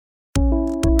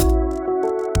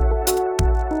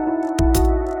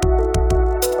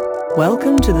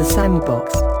Welcome to the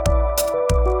Sandbox.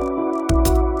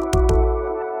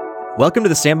 Welcome to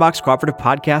the Sandbox Cooperative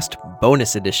Podcast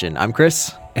Bonus Edition. I'm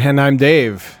Chris. And I'm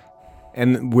Dave.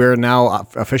 And we're now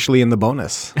officially in the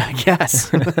bonus.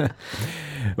 Yes.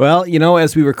 Well, you know,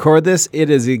 as we record this, it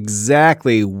is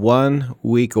exactly 1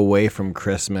 week away from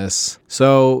Christmas.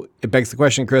 So it begs the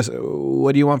question, Chris,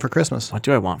 what do you want for Christmas? What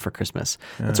do I want for Christmas?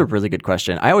 That's a really good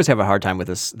question. I always have a hard time with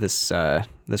this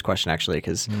question, actually,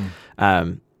 because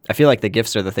I feel like the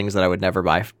gifts are the things that I would never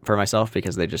buy for myself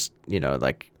because they just,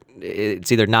 like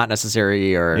it's either not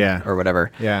necessary or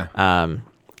whatever. Yeah.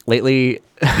 Lately,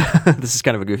 this is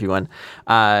kind of a goofy one.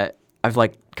 I've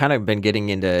kind of been getting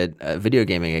into video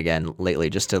gaming again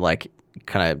lately, just to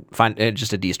kind of find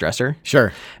just a de-stressor.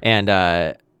 Sure. And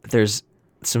there's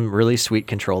some really sweet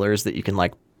controllers that you can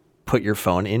put your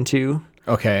phone into.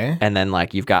 Okay. And then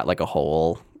you've got a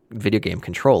whole video game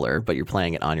controller, but you're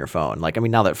playing it on your phone.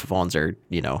 Now that phones are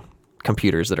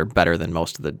computers that are better than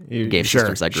most of the game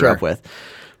systems I grew up with.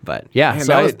 But yeah, Man,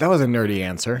 so that was a nerdy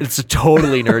answer. it's a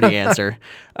totally nerdy answer.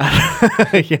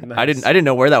 I didn't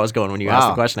know where that was going when you asked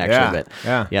the question, actually.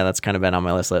 Yeah, that's kind of been on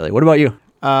my list lately. What about you?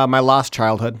 My lost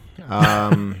childhood.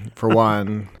 For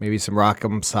one, maybe some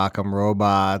Rock'em Sock'em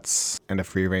robots and a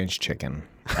free-range chicken.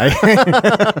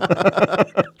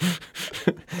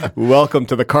 Welcome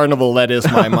to the carnival that is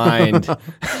my mind.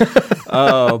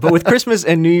 Oh, but with Christmas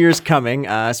and New Year's coming,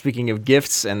 speaking of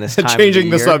gifts and this time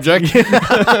Changing of the year, subject.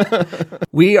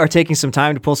 we are taking some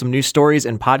time to pull some new stories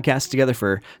and podcasts together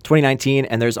for 2019,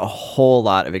 and there's a whole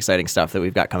lot of exciting stuff that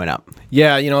we've got coming up.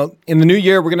 Yeah, in the new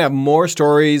year, we're going to have more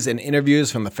stories and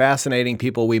interviews from the fascinating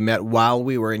people we met while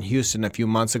we were in Houston a few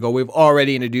months ago. We've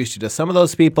already introduced you to some of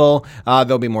those people.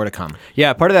 There'll be more to come.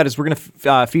 Yeah, part of that is we're going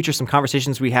to feature some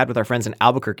conversations we had with our friends in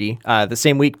Albuquerque the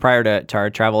same week prior to our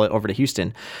travel over to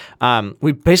Houston.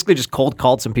 We basically just cold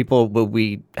called some people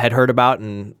we had heard about,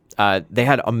 and they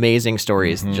had amazing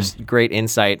stories, just great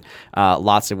insight,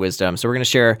 lots of wisdom. So we're going to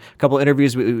share a couple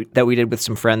interviews that we did with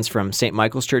some friends from St.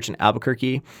 Michael's Church in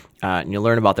Albuquerque, and you'll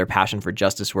learn about their passion for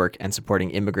justice work and supporting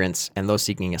immigrants and those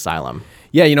seeking asylum.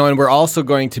 Yeah, and we're also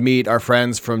going to meet our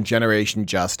friends from Generation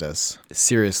Justice.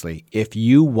 Seriously, if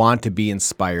you want to be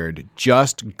inspired,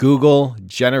 just Google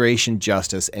Generation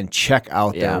Justice and check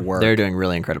out their work. They're doing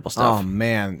really incredible stuff. Oh,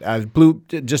 man.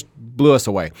 Just blew us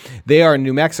away. They are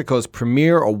New Mexico's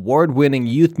premier award-winning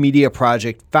youth media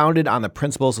project founded on the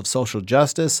principles of social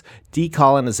justice,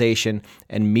 decolonization,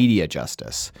 and media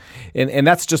justice. And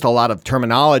that's just a lot of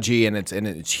terminology, and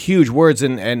it's huge words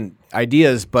and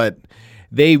ideas, but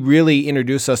they really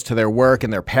introduce us to their work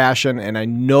and their passion, and I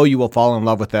know you will fall in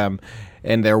love with them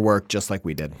and their work just like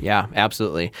we did. Yeah,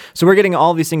 absolutely. So we're getting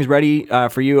all of these things ready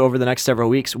for you over the next several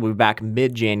weeks. We'll be back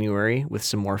mid-January with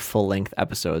some more full-length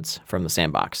episodes from the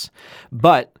Sandbox.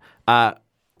 But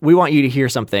we want you to hear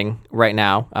something right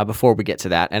now before we get to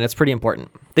that, and it's pretty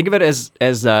important. Think of it as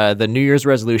the New Year's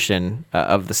resolution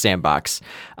of the Sandbox.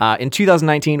 In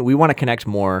 2019, we want to connect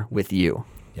more with you.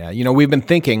 Yeah, we've been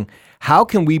thinking, how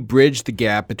can we bridge the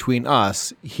gap between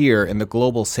us here in the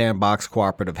Global Sandbox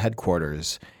Cooperative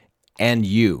headquarters and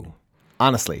you?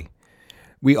 Honestly,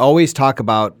 we always talk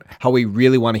about how we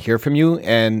really want to hear from you,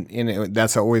 and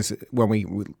that's always when we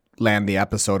land the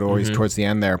episode, always towards the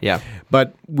end there. Yeah.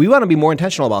 But we want to be more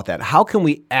intentional about that. How can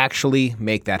we actually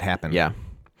make that happen? Yeah.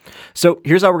 So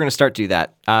here's how we're going to start to do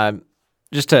that.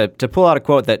 Just to pull out a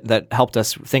quote that helped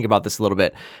us think about this a little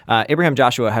bit. Abraham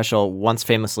Joshua Heschel once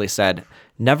famously said,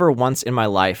 "Never once in my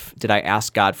life did I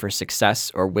ask God for success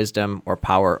or wisdom or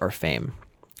power or fame.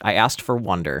 I asked for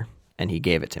wonder, and he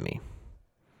gave it to me."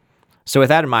 So with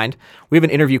that in mind, we have an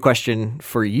interview question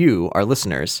for you, our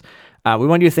listeners. We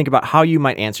want you to think about how you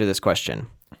might answer this question.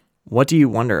 What do you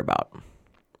wonder about?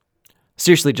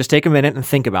 Seriously, just take a minute and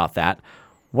think about that.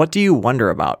 What do you wonder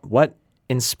about? What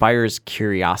inspires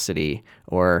curiosity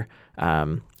or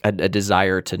a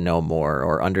desire to know more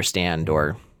or understand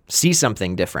or see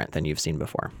something different than you've seen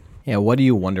before? Yeah, what do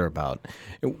you wonder about?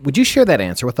 Would you share that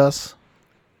answer with us?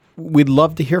 We'd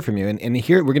love to hear from you. And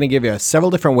here we're going to give you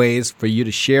several different ways for you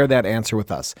to share that answer with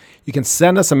us. You can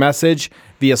send us a message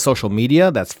via social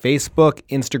media. That's Facebook,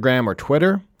 Instagram, or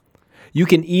Twitter. You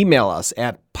can email us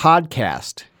at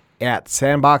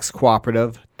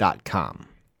podcast@sandboxcooperative.com.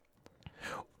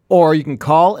 Or you can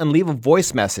call and leave a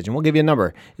voice message, and we'll give you a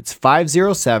number. It's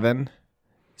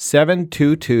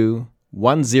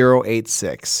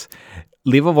 507-722-1086.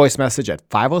 Leave a voice message at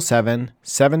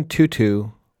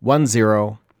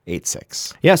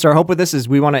 507-722-1086. Yeah, so our hope with this is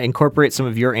we want to incorporate some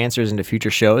of your answers into future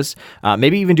shows,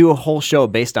 maybe even do a whole show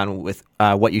based on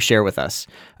what you share with us.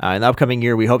 In the upcoming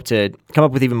year, we hope to come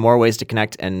up with even more ways to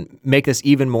connect and make this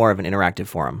even more of an interactive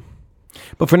forum.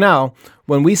 But for now,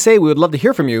 when we say we would love to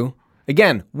hear from you,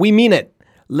 again, we mean it.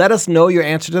 Let us know your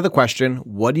answer to the question,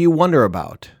 what do you wonder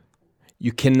about?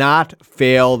 You cannot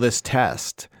fail this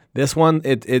test. This one,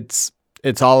 it's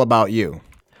all about you.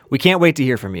 We can't wait to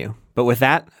hear from you. But with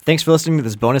that, thanks for listening to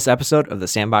this bonus episode of the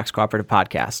Sandbox Cooperative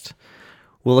Podcast.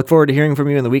 We'll look forward to hearing from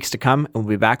you in the weeks to come, and we'll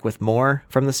be back with more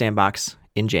from the Sandbox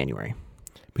in January.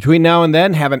 Between now and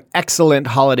then, have an excellent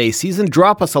holiday season.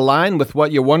 Drop us a line with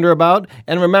what you wonder about.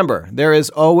 And remember, there is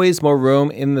always more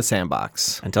room in the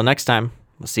sandbox. Until next time,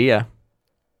 we'll see ya.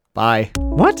 Bye.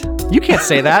 What? You can't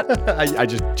say that. I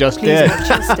just Please did. watch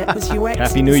your step as you exit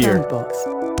Happy New the Year.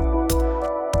 Sandbox.